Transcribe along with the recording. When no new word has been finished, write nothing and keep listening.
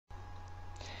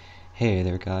Hey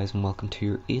there guys, and welcome to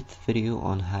your 8th video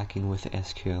on hacking with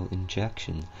SQL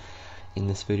injection. In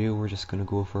this video we're just going to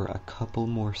go over a couple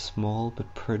more small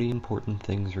but pretty important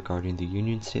things regarding the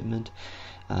union statement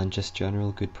and just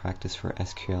general good practice for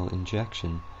SQL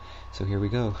injection. So here we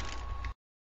go.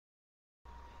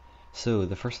 So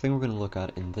the first thing we're going to look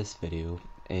at in this video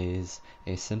is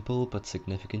a simple but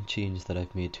significant change that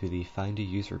I've made to the Find a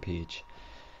User page.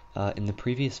 In the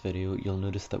previous video, you'll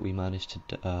notice that we managed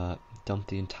to dump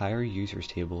the entire users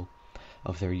table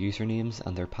of their usernames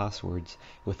and their passwords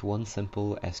with one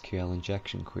simple SQL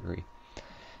injection query.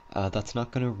 That's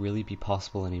not going to really be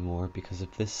possible anymore because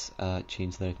of this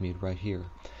change that I've made right here.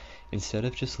 Instead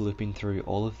of just looping through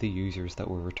all of the users that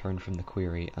were returned from the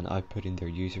query and outputting their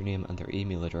username and their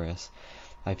email address,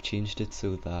 I've changed it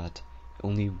so that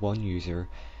only one user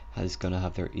is going to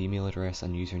have their email address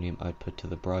and username output to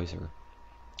the browser.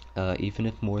 Even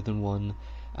if more than one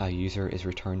user is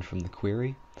returned from the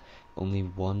query, only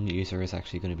one user is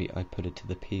actually going to be outputted to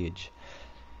the page.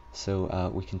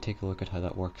 So we can take a look at how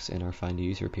that works in our Find a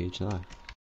User page now.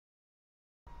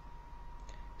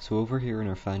 So over here in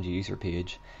our Find a User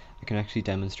page, I can actually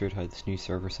demonstrate how this new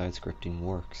server-side scripting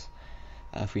works.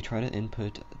 If we try to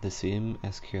input the same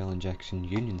SQL injection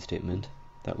union statement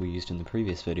that we used in the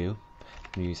previous video,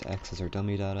 we use X as our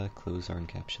dummy data, close our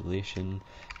encapsulation,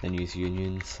 then use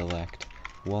union, select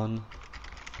 1,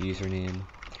 username,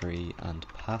 3, and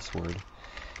password,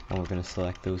 and we're going to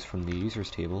select those from the users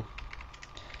table.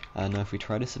 And now if we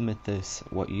try to submit this,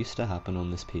 what used to happen on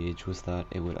this page was that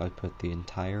it would output the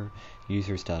entire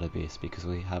users database because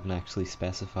we haven't actually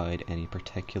specified any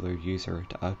particular user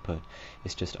to output,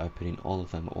 it's just outputting all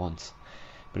of them at once.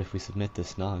 But if we submit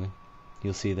this now,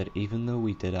 you'll see that even though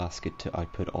we did ask it to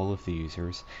output all of the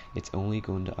users, it's only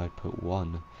going to output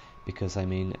one, because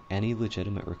any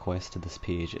legitimate request to this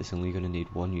page is only going to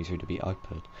need one user to be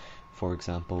output. For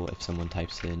example, if someone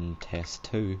types in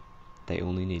test2, they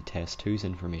only need test2's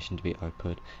information to be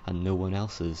output and no one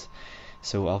else's.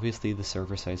 So obviously the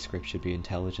server-side script should be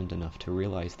intelligent enough to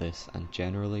realize this, and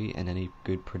generally in any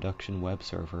good production web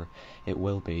server it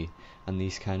will be, and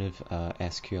these kind of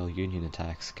SQL union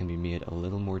attacks can be made a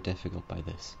little more difficult by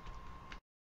this.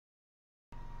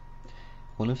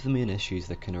 One of the main issues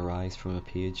that can arise from a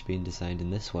page being designed in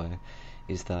this way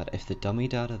is that if the dummy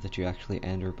data that you actually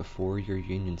enter before your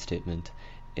union statement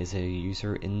is a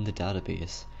user in the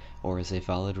database or is a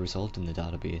valid result in the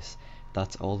database,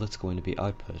 that's all that's going to be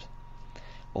output.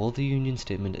 All the union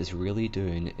statement is really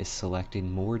doing is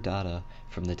selecting more data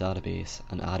from the database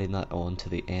and adding that on to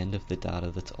the end of the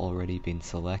data that's already been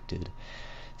selected.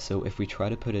 So if we try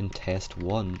to put in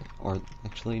test1,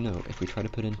 if we try to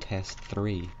put in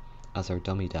test3 as our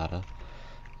dummy data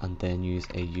and then use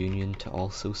a union to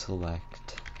also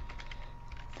select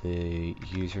the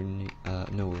username, we're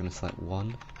going to select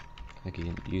 1,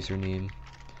 again username,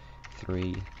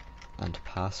 3, and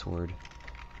password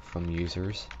from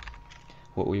users.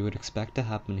 What we would expect to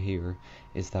happen here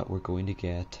is that we're going to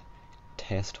get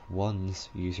test1's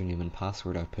username and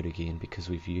password output again because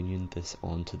we've unioned this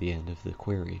on to the end of the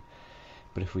query.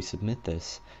 But if we submit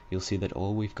this, you'll see that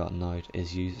all we've gotten out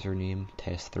is username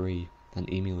test3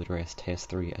 and email address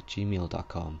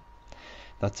test3@gmail.com.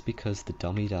 That's because the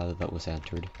dummy data that was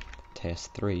entered,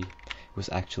 test3, was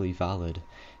actually valid,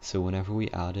 so whenever we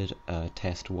added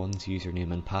test1's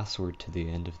username and password to the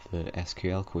end of the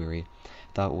SQL query,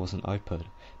 that wasn't output,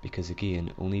 because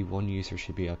again, only one user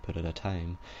should be output at a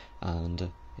time, and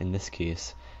in this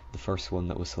case, the first one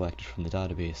that was selected from the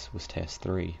database was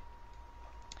test3.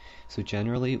 So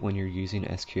generally, when you're using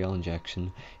SQL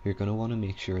injection, you're going to want to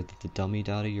make sure that the dummy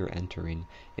data you're entering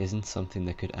isn't something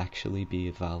that could actually be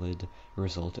a valid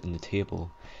result in the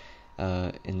table.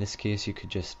 In this case, you could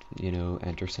just,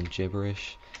 enter some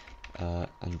gibberish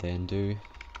and then do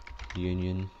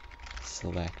union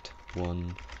select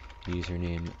 1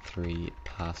 username 3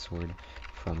 password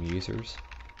from users,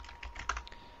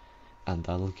 and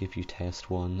that'll give you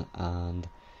test1 and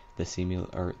this email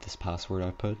or this password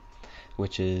output,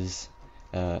 which is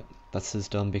this is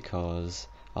done because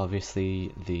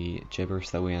obviously the gibberish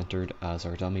that we entered as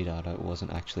our dummy data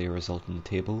wasn't actually a result in the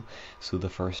table, so the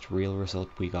first real result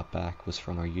we got back was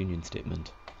from our union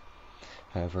statement.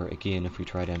 However, again, if we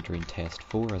tried entering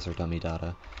test4 as our dummy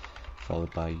data,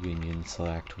 followed by union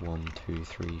select 1, 2,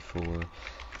 3, 4,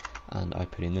 and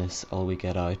outputting this, all we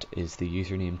get out is the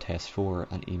username test4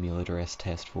 and email address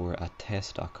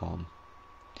test4@test.com.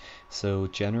 So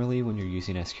generally when you're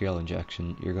using SQL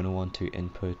injection, you're going to want to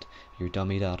input your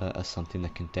dummy data as something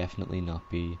that can definitely not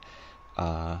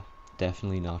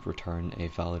return a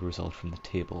valid result from the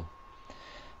table.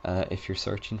 If you're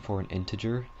searching for an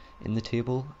integer, in the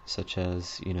table, such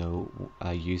as,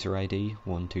 a user ID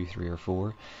 1, 2, 3, or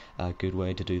 4. A good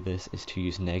way to do this is to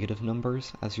use negative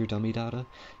numbers as your dummy data.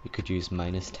 You could use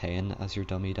 -10 as your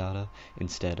dummy data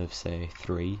instead of, say,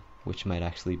 3, which might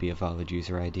actually be a valid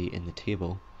user ID in the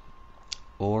table.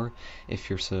 Or if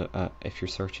you're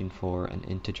searching for an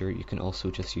integer, you can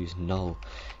also just use null,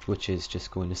 which is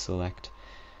just going to select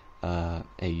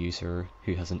a user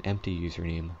who has an empty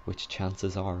username, which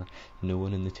chances are no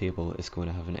one in the table is going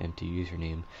to have an empty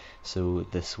username, so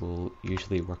this will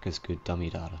usually work as good dummy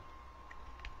data.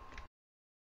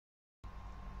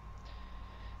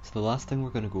 So the last thing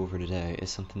we're going to go over today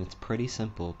is something that's pretty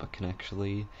simple but can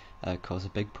actually cause a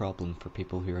big problem for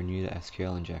people who are new to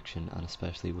SQL injection, and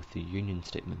especially with the union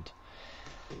statement.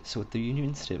 So what the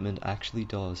union statement actually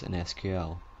does in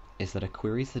SQL is that it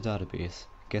queries the database,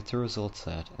 gets a result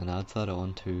set, and adds that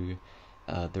on to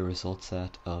the result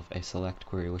set of a select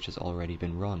query which has already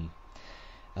been run.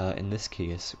 In this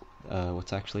case,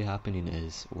 what's actually happening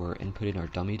is we're inputting our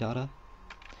dummy data,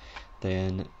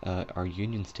 then our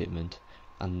union statement,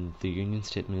 and the union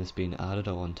statement is being added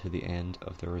on to the end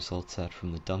of the result set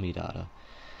from the dummy data.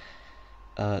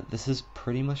 This is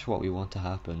pretty much what we want to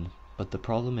happen, but the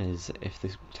problem is if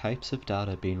the types of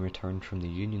data being returned from the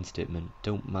union statement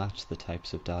don't match the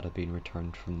types of data being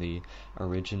returned from the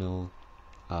original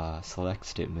select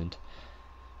statement,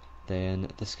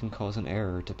 then this can cause an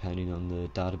error depending on the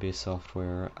database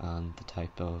software and the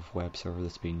type of web server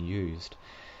that's being used.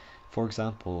 For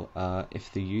example,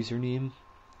 if the username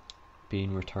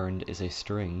being returned is a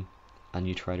string and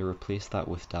you try to replace that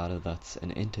with data that's an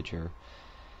integer,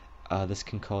 this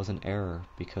can cause an error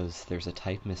because there's a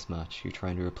type mismatch. You're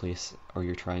trying to replace, or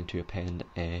you're trying to append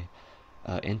a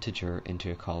integer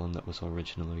into a column that was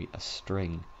originally a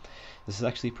string. This is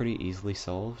actually pretty easily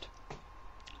solved.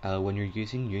 When you're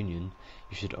using union,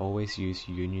 you should always use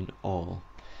union all.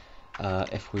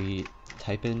 If we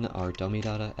type in our dummy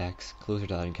data x, close our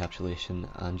data encapsulation,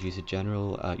 and use a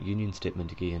general union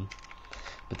statement again,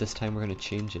 but this time we're going to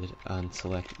change it and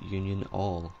select union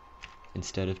all.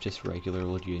 Instead of just regular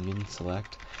old union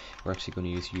select, we're actually going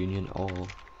to use union all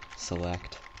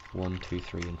select 1, 2,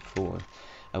 3, and 4.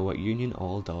 What union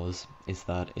all does is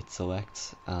that it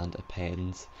selects and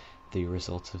appends the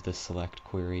results of this select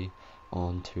query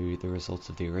onto the results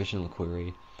of the original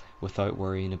query without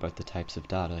worrying about the types of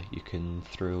data. You can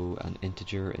throw an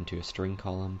integer into a string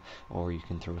column, or you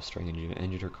can throw a string into an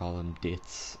integer column,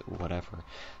 dates, whatever,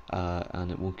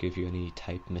 and it won't give you any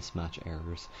type mismatch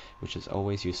errors, which is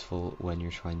always useful when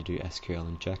you're trying to do SQL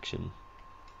injection.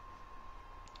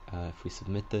 If we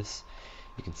submit this,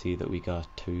 you can see that we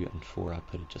got 2 and 4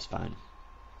 outputted just fine.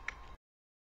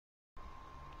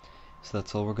 So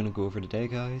that's all we're going to go over today,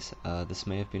 guys. This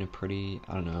may have been a pretty,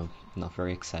 not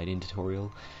very exciting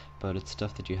tutorial, but it's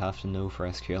stuff that you have to know for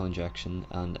SQL injection,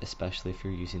 and especially if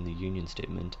you're using the union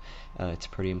statement, it's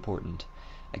pretty important.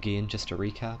 Again, just to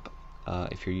recap,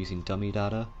 if you're using dummy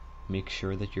data, make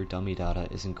sure that your dummy data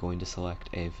isn't going to select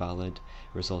a valid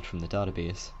result from the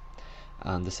database.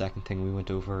 And the second thing we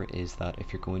went over is that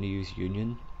if you're going to use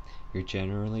union, you're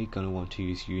generally going to want to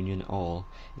use union all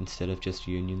instead of just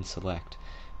union select,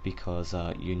 because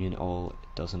union all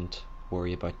doesn't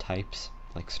worry about types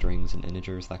like strings and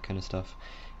integers, that kind of stuff.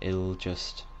 It'll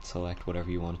just select whatever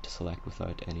you want it to select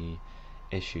without any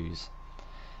issues.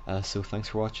 So thanks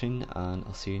for watching, and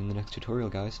I'll see you in the next tutorial,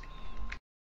 guys.